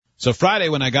So Friday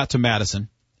when I got to Madison,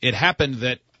 it happened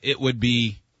that it would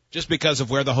be, just because of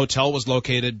where the hotel was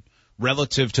located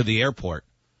relative to the airport,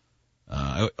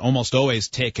 I almost always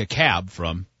take a cab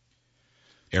from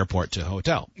airport to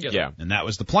hotel. Yeah. And that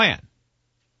was the plan.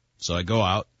 So I go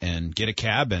out and get a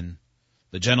cab, and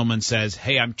the gentleman says,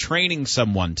 hey, I'm training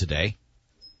someone today.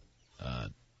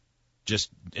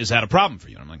 Is that a problem for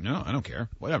you? And I'm like, no, I don't care.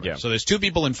 Whatever. Yeah. So there's two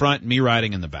people in front, me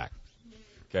riding in the back.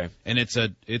 Okay. And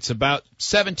it's about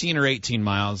 17 or 18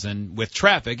 miles, and with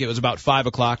traffic, it was about 5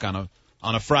 o'clock on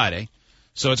a Friday.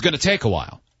 So it's going to take a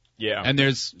while. Yeah. And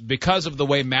because of the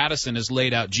way Madison is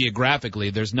laid out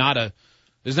geographically, there's not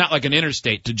like an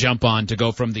interstate to jump on to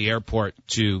go from the airport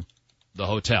to the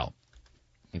hotel.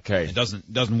 Okay. It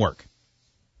doesn't work.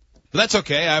 But that's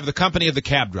okay. I have the company of the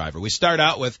cab driver. We start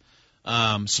out with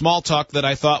small talk that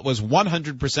I thought was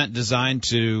 100% designed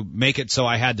to make it so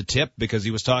I had to tip, because he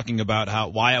was talking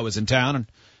about why I was in town, and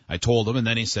I told him, and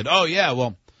then he said, oh yeah,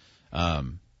 well,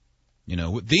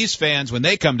 these fans, when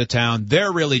they come to town,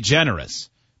 they're really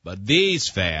generous. But these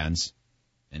fans,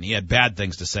 and he had bad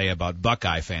things to say about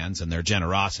Buckeye fans and their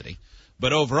generosity.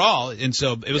 But overall, and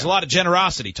so it was a lot of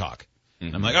generosity talk.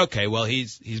 Mm-hmm. I'm like, okay, well,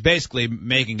 he's basically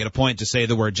making it a point to say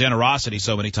the word generosity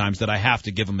so many times that I have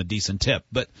to give him a decent tip.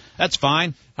 But that's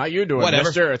fine. How you doing,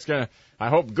 Whatever. mister? I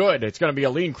hope good. It's going to be a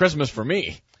lean Christmas for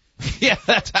me. Yeah,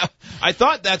 I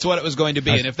thought that's what it was going to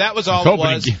be. And if that was all it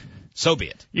was, so be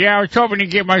it. Yeah, I was hoping to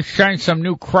get my son some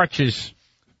new crutches.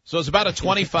 So it's about a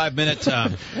 25-minute...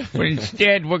 But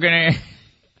instead, we're gonna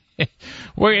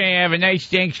have a nice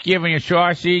Thanksgiving of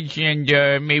sausage and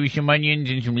maybe some onions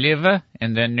and some liver,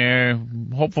 and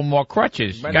then hope for more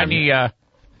crutches. But Got any?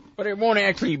 But it won't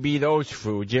actually be those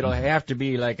foods. It'll have to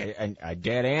be like a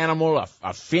dead animal,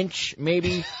 a finch,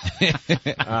 maybe.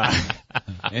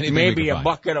 Maybe a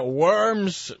bucket of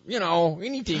worms.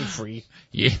 Anything free.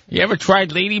 You ever tried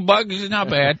ladybugs? It's not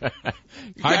bad.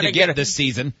 Hard to get this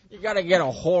season. You gotta get a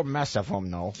whole mess of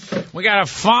them, though. We got a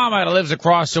farmer that lives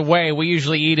across the way. We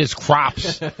usually eat his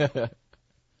crops.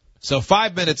 So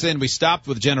 5 minutes in, we stopped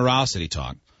with generosity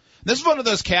talk. This is one of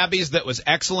those cabbies that was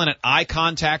excellent at eye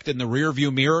contact in the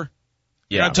rearview mirror.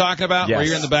 You know what I'm talking about? Yes. Where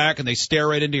you're in the back and they stare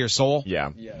right into your soul?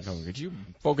 Yeah. Yes. Could you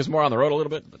focus more on the road a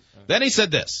little bit? Then he said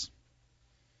this.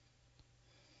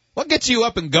 What gets you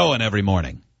up and going every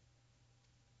morning?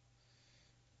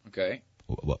 Okay.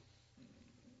 What?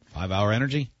 5-hour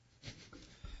energy?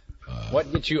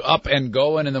 What gets you up and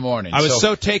going in the morning? I was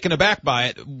so taken aback by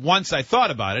it. Once I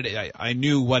thought about it, I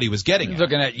knew what he was getting at.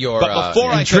 Looking at your But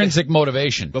before intrinsic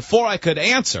motivation. Before I could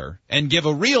answer and give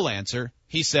a real answer,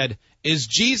 he said, is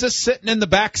Jesus sitting in the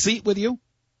back seat with you?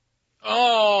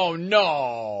 Oh,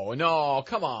 no,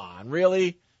 come on,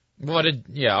 really?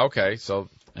 Okay, so.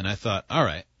 And I thought, all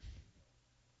right.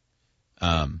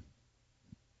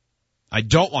 I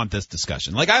don't want this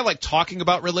discussion. Like, I like talking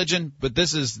about religion, but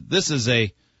this is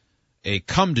a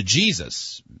come to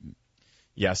Jesus.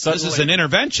 Yeah, this is an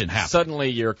intervention happening. Suddenly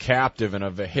you're captive in a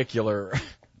vehicular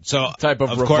type of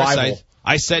revival. Course,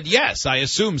 I said yes, I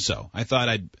assume so. I thought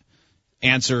I'd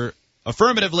answer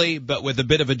affirmatively, but with a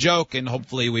bit of a joke, and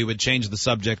hopefully we would change the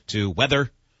subject to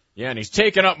weather. Yeah, and he's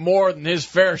taken up more than his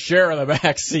fair share of the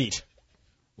back seat.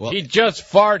 Well, he just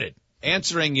farted.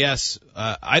 Answering yes,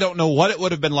 I don't know what it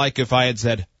would have been like if I had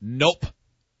said nope.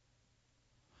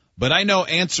 But I know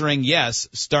answering yes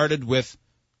started with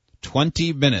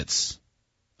 20 minutes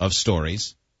of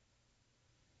stories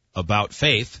about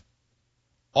faith,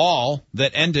 all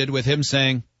that ended with him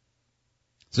saying,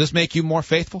 does this make you more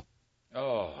faithful?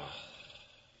 Oh,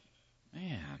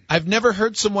 man. I've never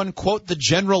heard someone quote the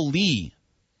General Lee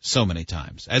so many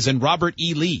times, as in Robert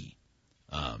E. Lee.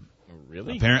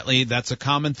 Really? Apparently that's a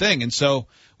common thing. And so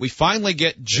we finally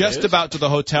get just about to the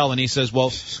hotel, and he says,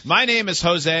 well, my name is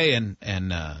Jose, and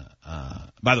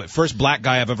by the way, first black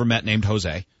guy I've ever met named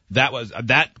Jose.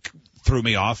 That threw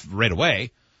me off right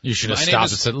away. You should have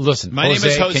stopped and said, listen, my name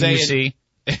is Jose, can you see?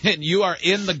 And you are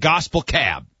in the gospel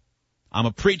cab. I'm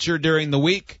a preacher during the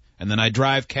week, and then I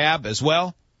drive cab as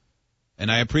well,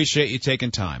 and I appreciate you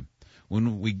taking time.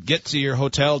 When we get to your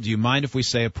hotel, do you mind if we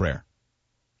say a prayer?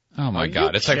 Oh my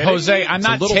God! It's kidding? like, Jose, I'm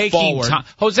not taking time. forward.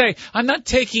 Jose, I'm not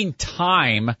taking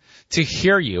time to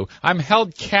hear you. I'm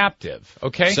held captive.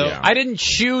 Okay, So- I didn't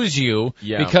choose you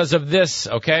because of this.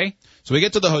 Okay, So we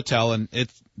get to the hotel, and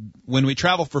when we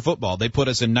travel for football, they put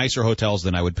us in nicer hotels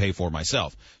than I would pay for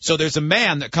myself. So there's a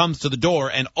man that comes to the door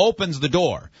and opens the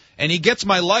door, and he gets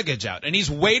my luggage out, and he's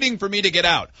waiting for me to get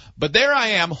out. But there I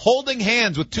am, holding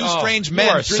hands with two strange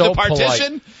men through the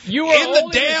partition. You were in the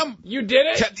damn. You did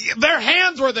it. Their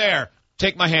hands were there.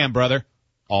 Take my hand, brother.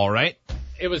 All right.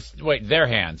 It was their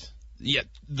hands. Yeah.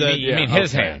 You mean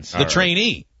his hands? The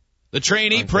trainee. The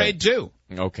trainee prayed too.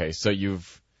 Okay, so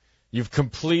you've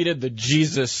completed the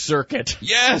Jesus circuit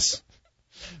Yes.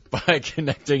 by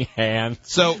connecting hands.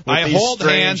 So with I these hold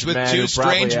strange hands with men two who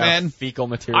probably strange have men. Fecal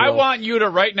material. I want you to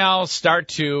right now start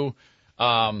to,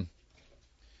 I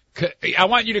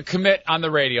want you to commit on the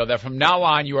radio that from now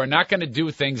on you are not going to do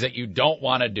things that you don't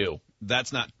want to do.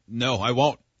 That's not. No, I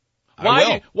won't. I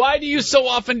will. Why do you so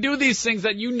often do these things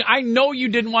that I know you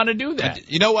didn't want to do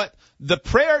that? You know what? The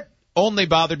prayer only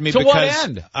bothered me To because what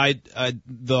end? I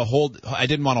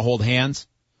didn't want to hold hands.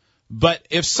 But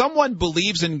if someone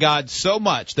believes in God so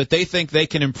much that they think they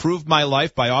can improve my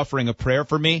life by offering a prayer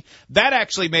for me, that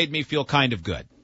actually made me feel kind of good.